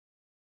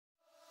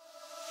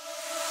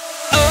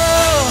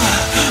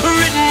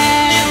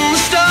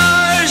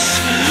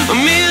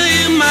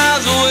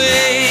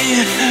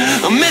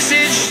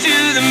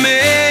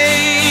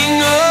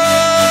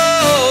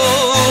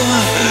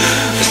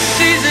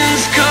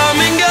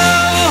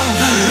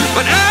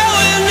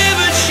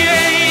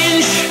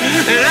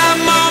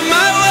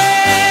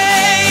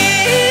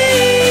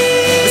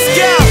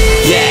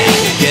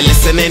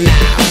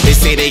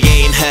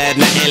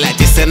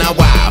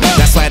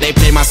they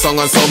play my song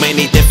on so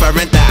many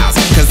different dials.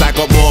 Cause I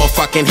got more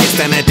fucking hits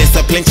than a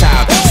disciplined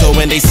child. So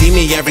when they see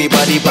me,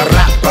 everybody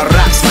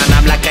baracks. Man,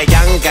 I'm like a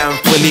young gun,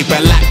 fully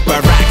black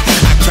barack.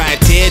 I cry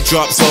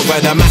teardrops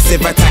over the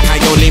massive attack. I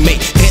only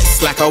make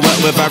hits like I work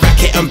with a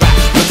racket and back.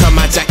 Look at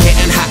my jacket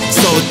and hat,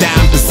 so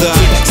damn berserk,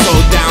 so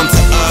down to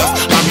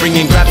earth. I'm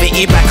bringing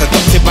gravity back,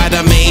 adopted by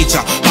the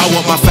major. I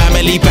want my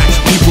family back.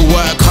 People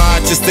work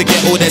hard just to get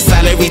all their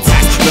salary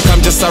tax. Look, I'm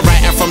just a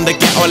writer from the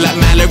ghetto like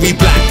Mallory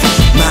Black.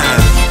 Man,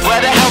 where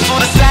the hell's all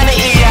the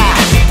sanity at?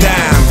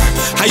 Damn,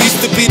 I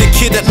used to be the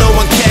kid that no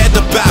one cared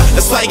about.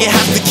 That's why you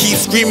have to keep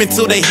screaming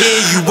till they hear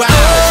you out.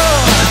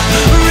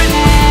 Written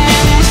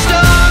in the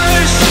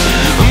stars,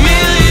 a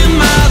million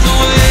miles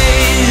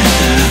away,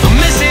 a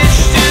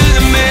message to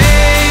the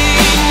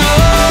main.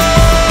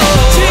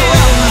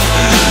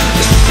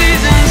 The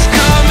seasons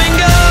come and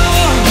go,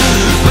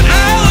 but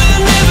I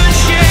will never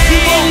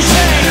change,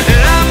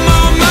 and I'm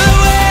on my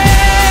way.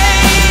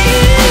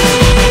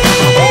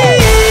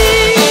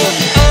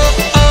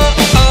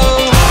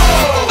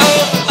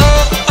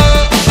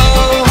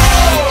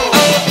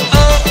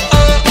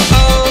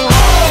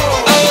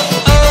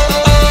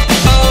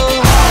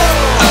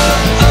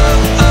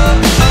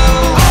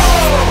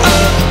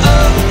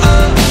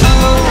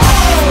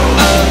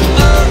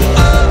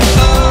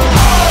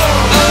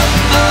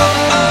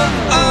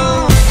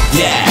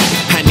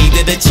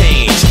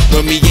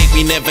 When we ate,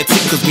 we never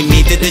took cause we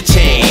needed a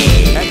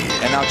change.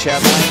 And now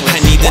Chad Lang. I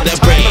needed a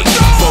break.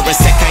 For a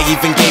sec I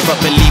even gave up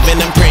believing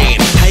and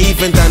praying. I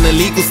even done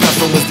illegal stuff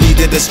and was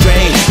leaded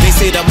astray. They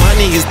say that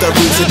money is the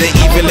root of the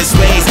evilest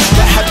ways.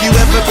 But have you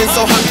ever been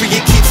so hungry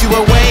it keeps you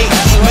awake?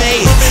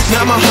 Mate,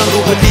 now my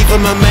hunger will leave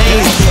them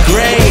amazed.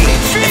 Great,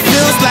 it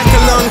feels like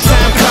a long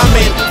time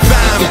coming.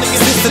 Fam,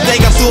 since the day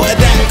I thought of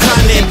that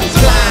cunning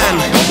plan.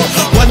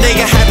 One day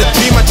I had a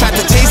dream, I tried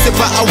to chase it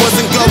but I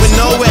wasn't going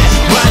nowhere.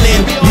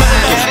 Running,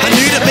 man, I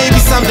knew that maybe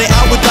someday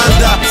I would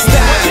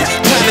understand.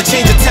 Trying to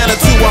change a tenner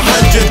to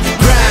 100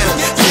 grand.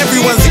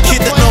 Everyone's a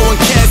kid that no one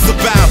cares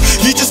about.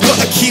 You just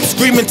gotta keep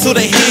screaming till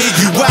they hear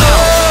you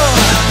out.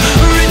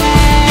 Written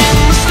in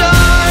the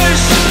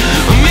stars,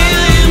 a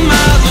million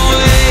miles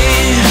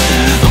away,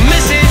 a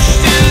message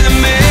to the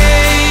main.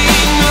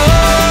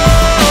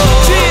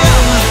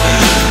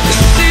 The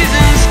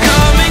seasons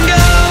come and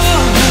go,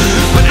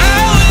 but I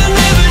will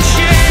never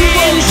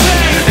change,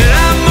 and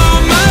I'm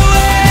on my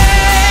way.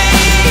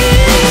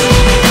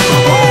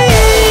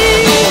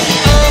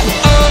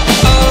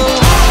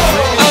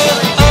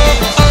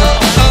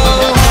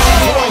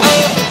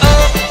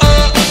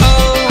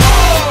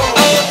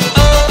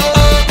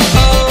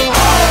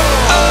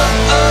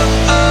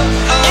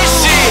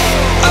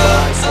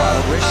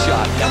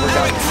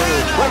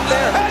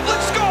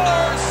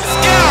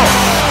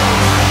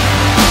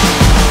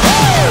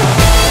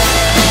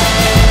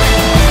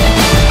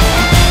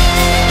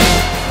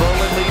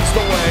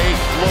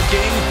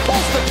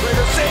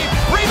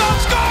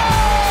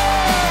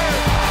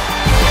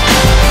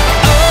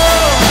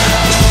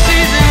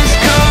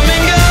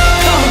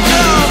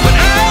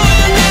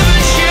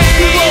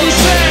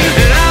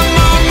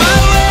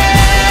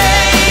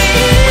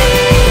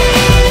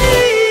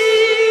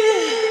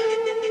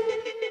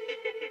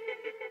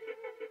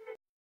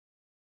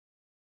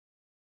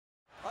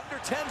 Under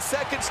 10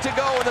 seconds to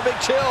go in the big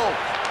kill.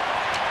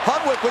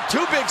 Hunwick with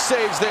two big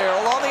saves there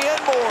along the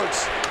end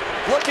boards.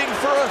 Looking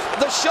for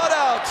the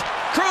shutout.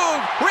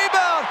 Krug,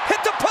 rebound,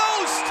 hit the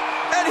post!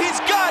 And he's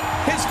got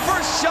his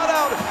first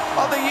shutout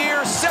of the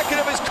year, second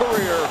of his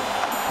career.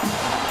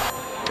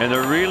 And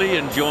they're really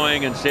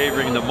enjoying and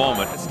savoring the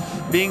moment.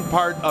 Being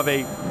part of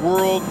a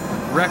world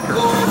record.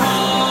 The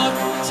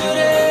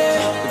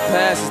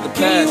past is the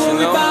past, you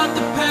know? About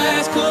the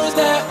past, cause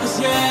that was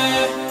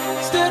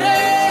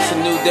yesterday. It's a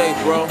new day,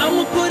 bro.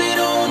 I'ma put it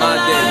on my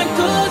day.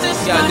 Cause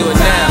it's gotta do it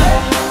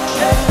now.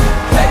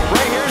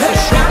 Right here's a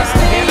shot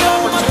and an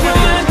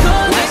opportunity.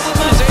 Lakeland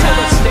was able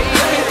to stay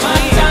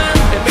clean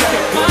and make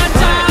it one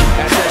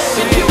as a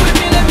city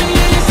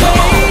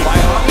by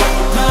Hunwick.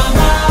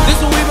 This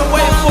is what we've been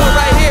waiting for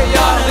right here,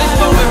 y'all. This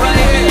moment right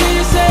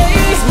here.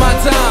 It's my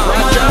time.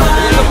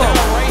 Come on.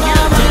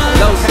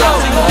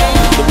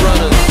 The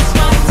brothers.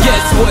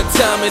 Guess what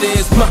time it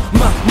is?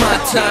 My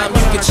time.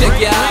 You can check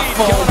your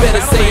iPhone.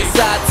 Better say it's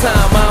our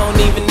time. I don't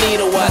even need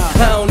a watch.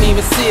 I don't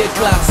even see a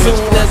clock. Soon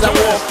as I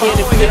walk in,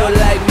 it feel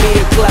like me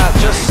o'clock.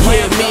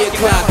 Yeah, me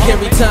o'clock.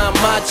 Every time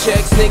my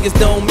checks, niggas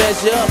don't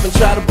measure up and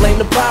try to blame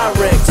the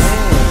Pyrex.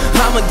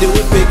 I'ma do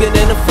it bigger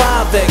than a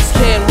 5X.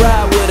 Can't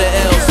ride with a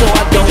L, so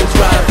I don't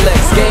drive Lex.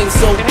 Game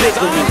so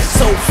biggery,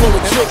 so full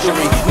of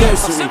trickery.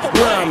 Nursery,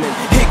 rhyming,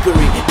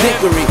 hickory,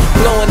 dickory.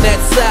 Blowing that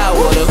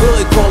sour, the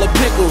hood call it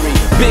pickery.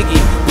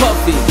 Biggie,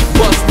 Puffy,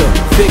 Buster,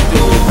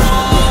 victory.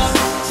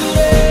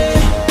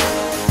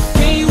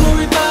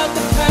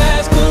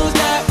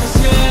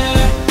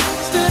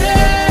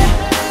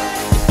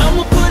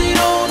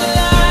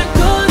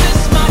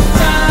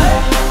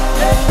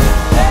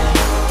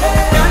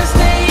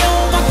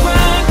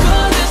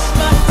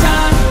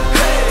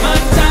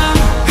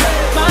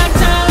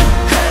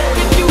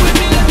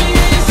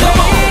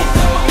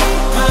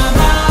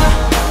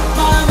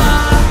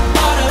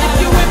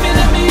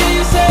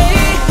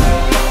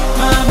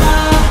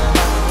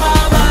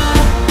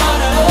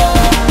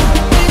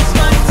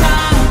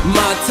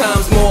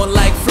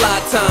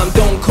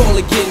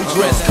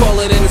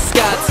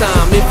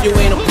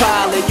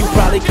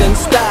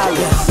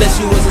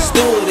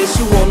 guess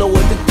you won't know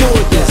what to do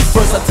with this.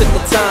 First I took the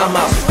time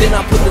out, then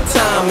I put the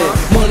time in.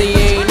 Money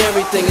ain't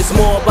everything, it's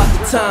more about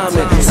the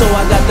timing. So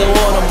I got the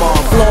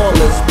Audemars,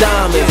 flawless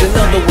diamonds. In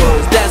other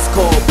words, that's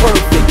called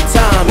perfect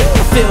timing.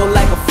 I feel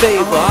like a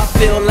favor, I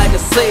feel like a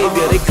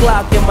savior. They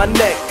clock in my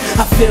neck,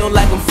 I feel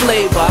like I'm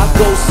flavor. I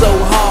go so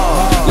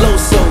hard, low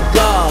so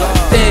God.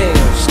 Damn,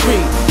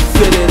 street,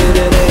 fit it.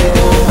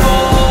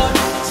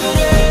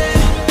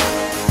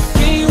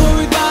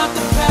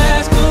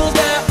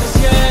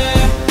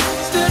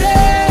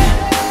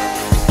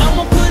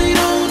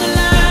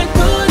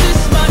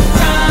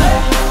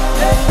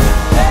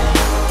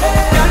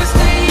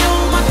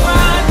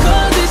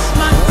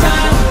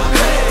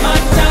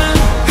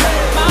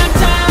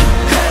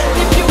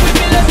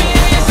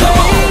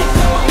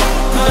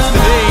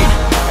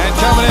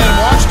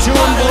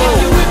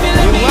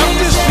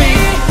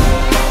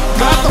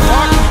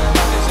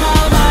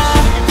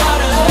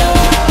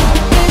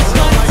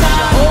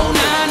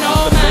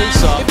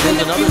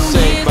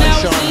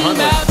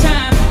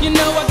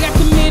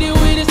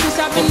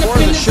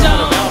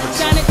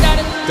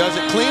 Does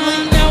it cleanly,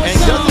 and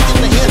he does it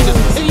in the hands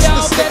and hits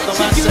the stick the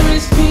last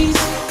second.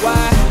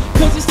 Why?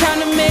 Cause it's time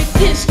to make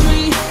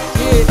history.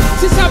 Yeah.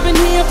 Since I've been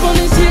here up on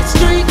this hit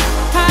streak,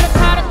 how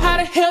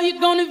the hell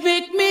you gonna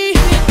evict me?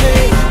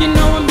 Hey, you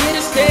know I'm here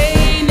to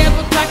stay,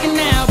 never clocking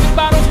out. Big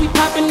bottles we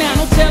popping now,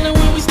 no telling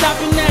when we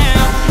stopping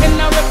now.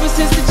 And I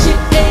represent the chick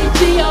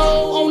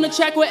AGO on the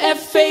track with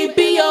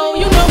FABO.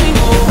 You know we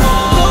go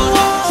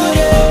hard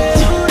today.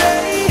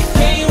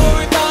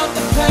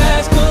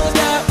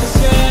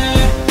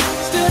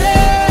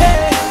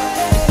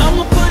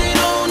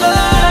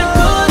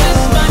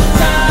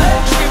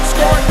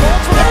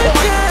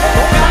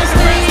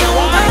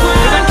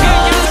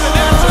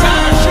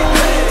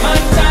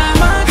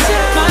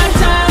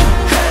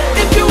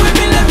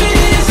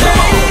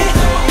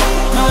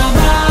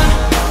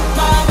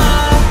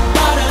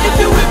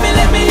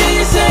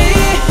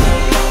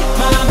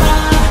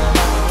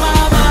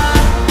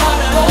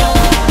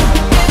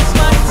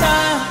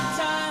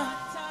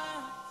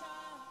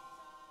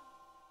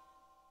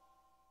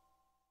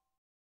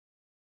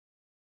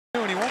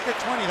 And he won't get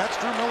 20. That's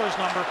Drew Miller's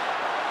number.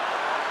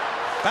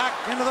 Back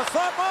into the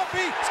front,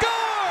 Mumpy. Score!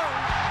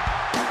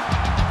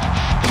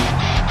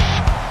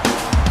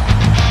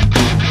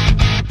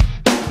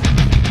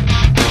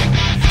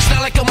 It's not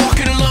like I'm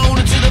walking alone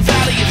into the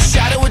valley of the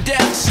shadow of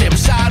death. Step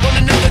aside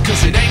one another, cause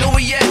it ain't over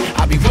yet.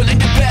 I'll be willing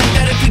to bet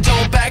that if we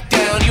don't back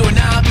down, you and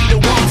I'll be the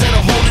ones that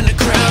are holding the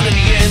crown in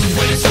the end.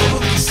 When it's over,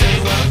 we can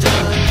say well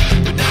done.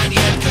 But not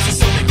yet, cause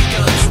it's only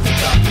begun. So pick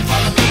up and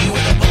follow me,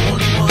 we're the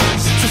only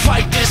ones to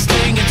fight this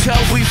thing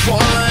until we've won.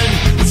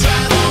 We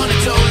drive on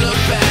and don't look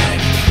back.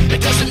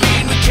 It doesn't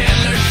mean we can't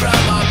learn from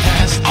our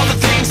past. All the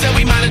things that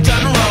we might have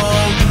done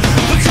wrong,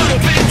 we could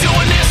have been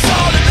doing this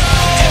all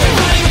along.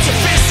 Everybody with your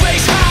fist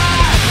raised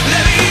high,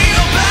 let me hear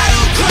your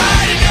battle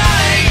cry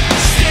tonight.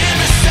 Stand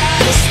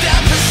beside or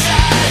step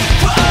aside,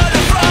 we're on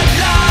the front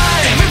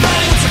line.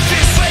 Everybody with your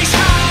fist raised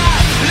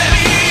high, let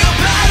me hear your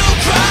battle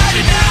cry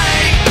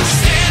tonight.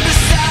 Stand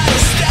beside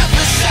or step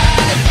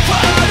aside, we're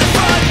on the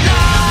front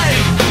line.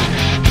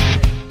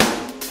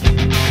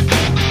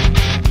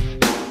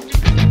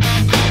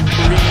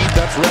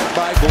 That's read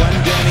by Glenn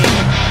Denny.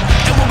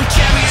 And when we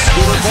carry it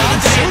over to the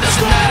day, it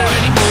doesn't matter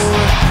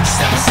anymore.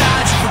 Step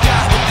aside, you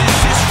forgot what this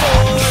is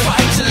for. We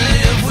fight to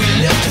live, we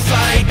live to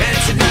fight. And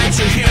tonight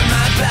you'll hear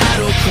my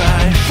battle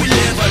cry. We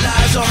live our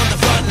lives on the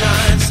front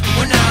lines.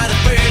 We're not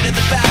afraid of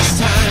the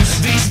fast times.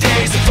 These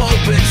days have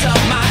opened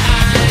up my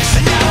eyes,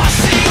 and now I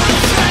see on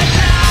the front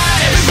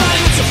lines. Everybody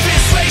with your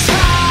fist raised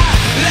high,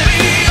 let me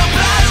hear your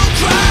battle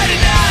cry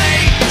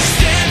tonight.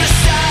 Stand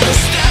aside or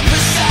step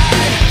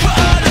aside, we're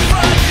on the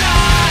front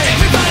line.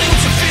 Everybody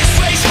with your fist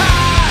raised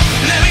high,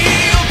 let me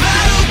hear your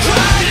battle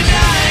cry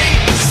tonight.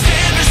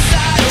 Stand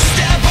aside or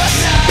step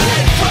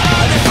aside, we're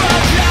on the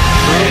front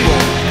line.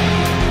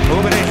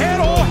 Moving ahead,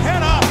 oh,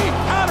 head up.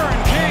 Pattern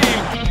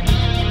came.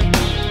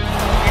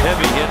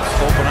 Heavy hits,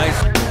 open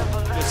ice.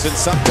 And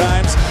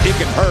sometimes it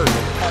can hurt.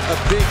 A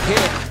big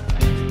hit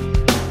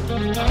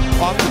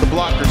off to the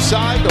blocker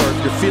side, or if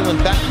you're feeling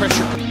back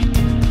pressure.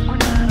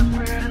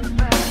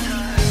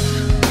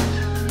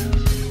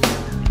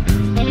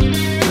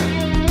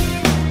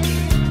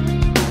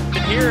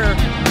 And here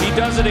he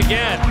does it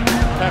again.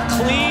 A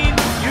clean,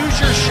 use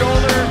your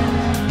shoulder.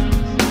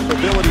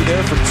 Ability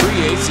there from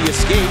Triace. He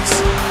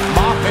escapes.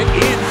 Moffett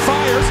in,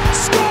 fires,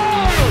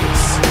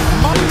 scores!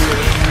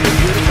 A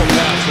beautiful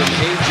pass from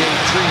AJ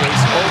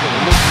Triace over to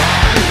Luke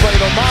Moffett. Play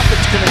though,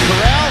 Moffitt's going to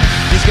corral.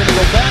 He's going to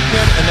go back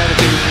in, and then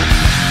it'll be.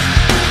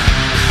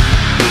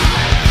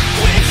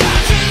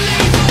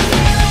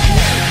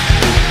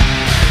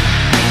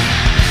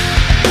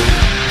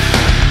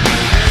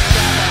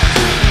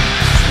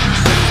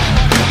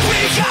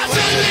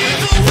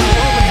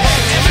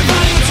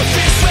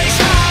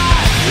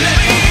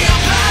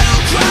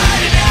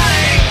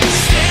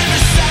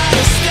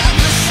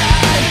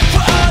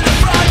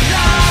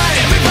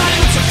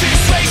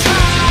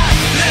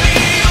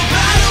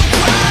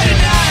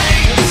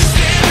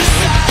 Stand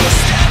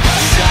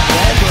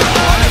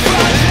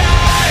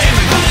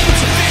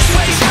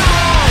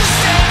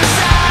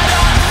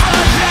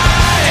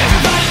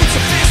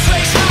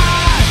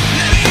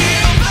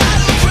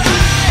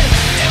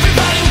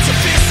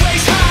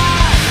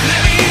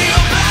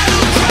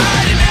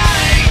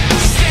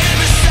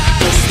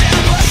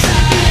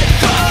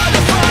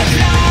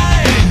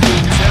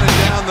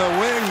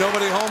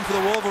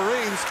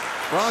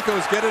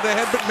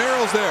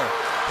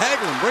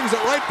Hagelin brings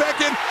it right back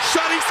in.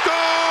 Shot, he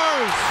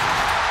scores!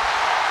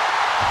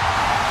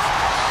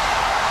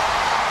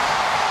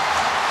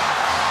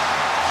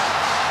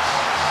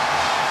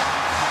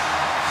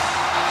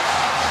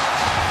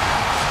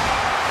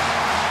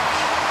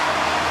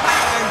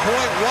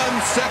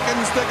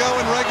 Seconds to go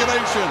in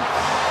regulation.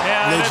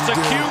 Yeah, and it's a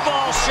cue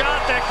ball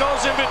shot that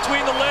goes in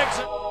between the legs.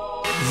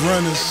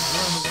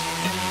 Runners,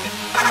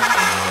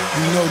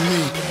 you know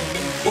me.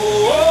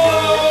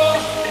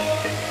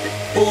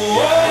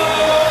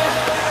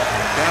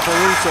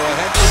 Camparuso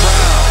ahead to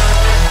Brown.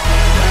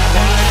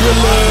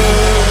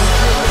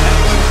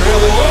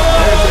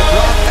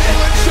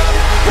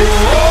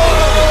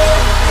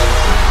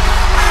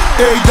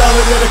 Every dollar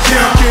that I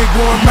count can't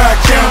go in my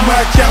account. My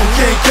account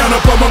can't count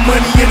up all my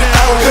money in an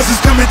hour, cause it's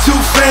coming too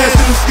fast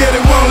and I'm scared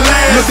it won't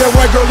last. Look that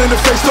white girl in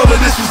the face, told her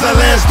this was our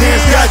last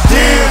dance.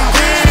 Goddamn,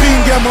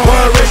 speeding got my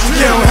heart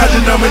racing. Count high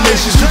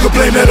denominations, you can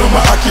blame that on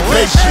my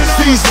occupation.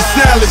 Caesar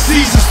salad,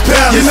 Caesar's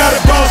palace. You're not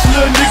a boss,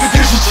 little nigga,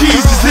 cause your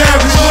cheese is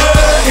average.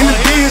 In the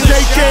Benz,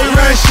 AK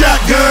ride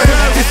shotgun.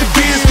 It's the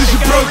Benz cause you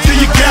broke till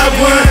you got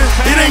one.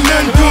 It ain't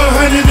nothing good,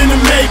 100 in the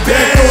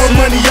Maybach. Throwing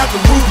money out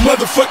the roof,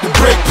 motherfuck the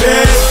brake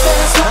pads.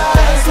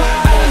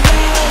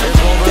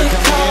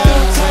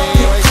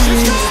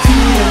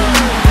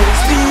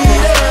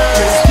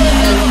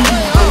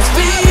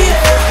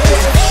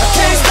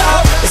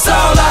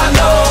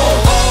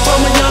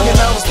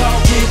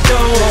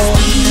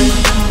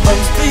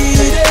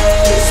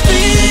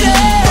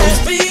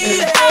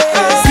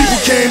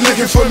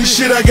 For me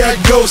shit, I got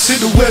ghosts.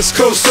 Hit the West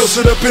Coast,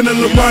 toasted up in the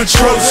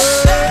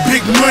Lamontrose.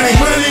 Big money,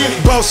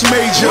 boss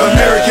major,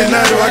 American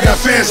Idol. I got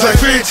fans like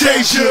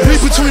Fantasia. Read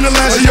between the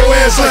lines of your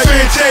ass like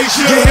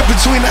Fantasia. Get hit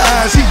between the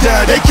eyes, he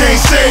died, they can't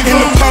save him.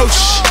 In the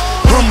pouch,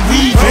 I'm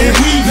weaving,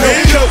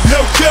 no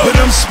coke, but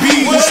I'm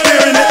speeding,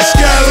 staring at the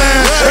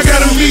skyline. I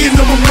got a million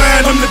on my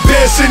mind, I'm the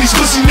best, and these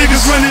pussy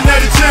niggas running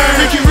out of time.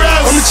 Ricky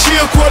Rouse, I'ma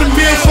chill,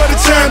 $250,000 for the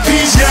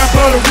timepiece. Yeah, I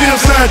bought a real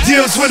sign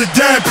deals with a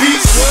dime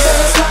piece.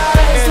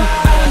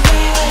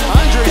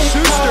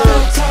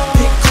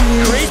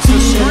 Creates the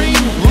screen.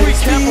 Louis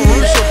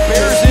Camparuso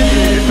bears in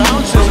and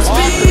bounces off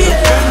the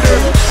defender.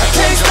 I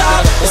can't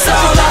stop, it's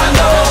all I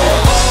know.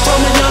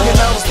 From a youngin'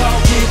 I was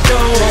taught get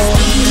dough.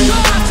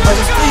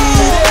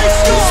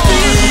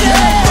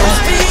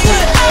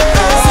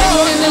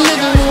 Sitting in the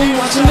living room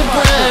watching the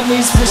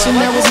Grammys, wishing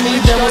that was me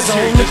that was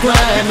on the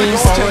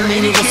Grammys. All I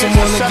needed was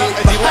someone to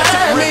get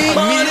behind me.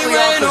 Money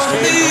rain on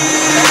me.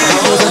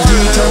 I was a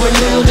determined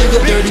little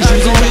nigga, dirty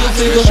shoes and real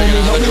figure. Let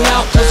me help me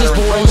out, cause this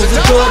boy was a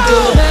drug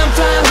dealer. Now I'm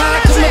flying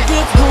high cause my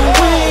gift grew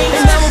wings.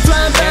 And now I'm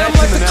flying down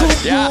like the coop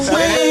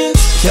wings.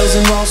 Kells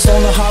and Ross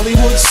on the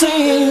Hollywood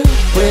scene.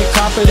 Red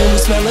carpet and we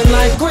smelling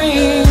like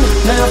green.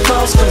 Now I'm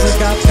false cause I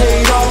got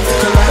paid off.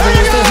 Collabing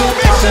with the hip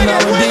hop and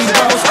R&B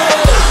boss.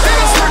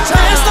 Last night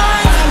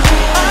I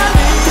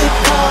get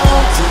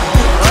called.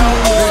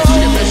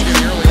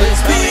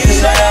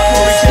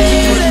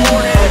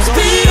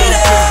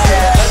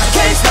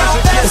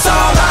 That's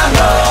all I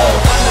know.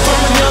 From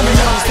a young and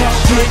I was taught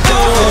to get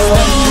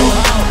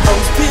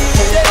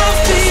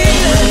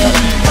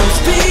I'm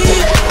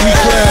speeding. We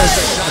class,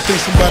 I think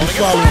somebody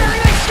following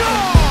me.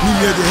 We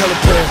near the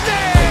helipad,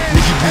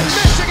 Nikki Beach.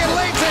 Michigan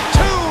leads it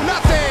 2-0.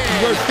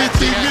 Worth $15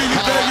 million,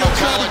 better your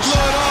try to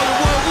blood all in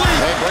 1 week.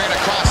 They bring it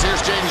across.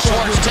 Here's Jaden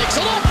Schwartz. Takes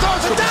a look,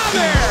 throws it down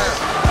there.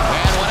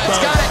 And when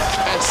it's got it,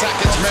 and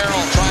seconds,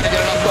 Merrill trying to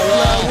get it up the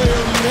wall.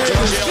 To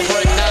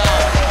jailbreak now.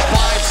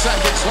 5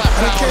 seconds left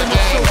now in the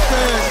game.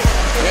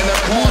 In the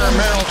corner,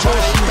 Merrill trying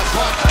to eat the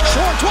puck.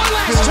 Schwartz, one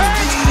last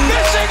chance.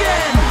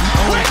 Michigan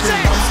wins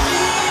it.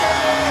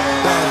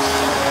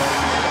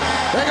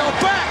 They go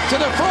back to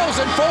the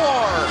Frozen Four.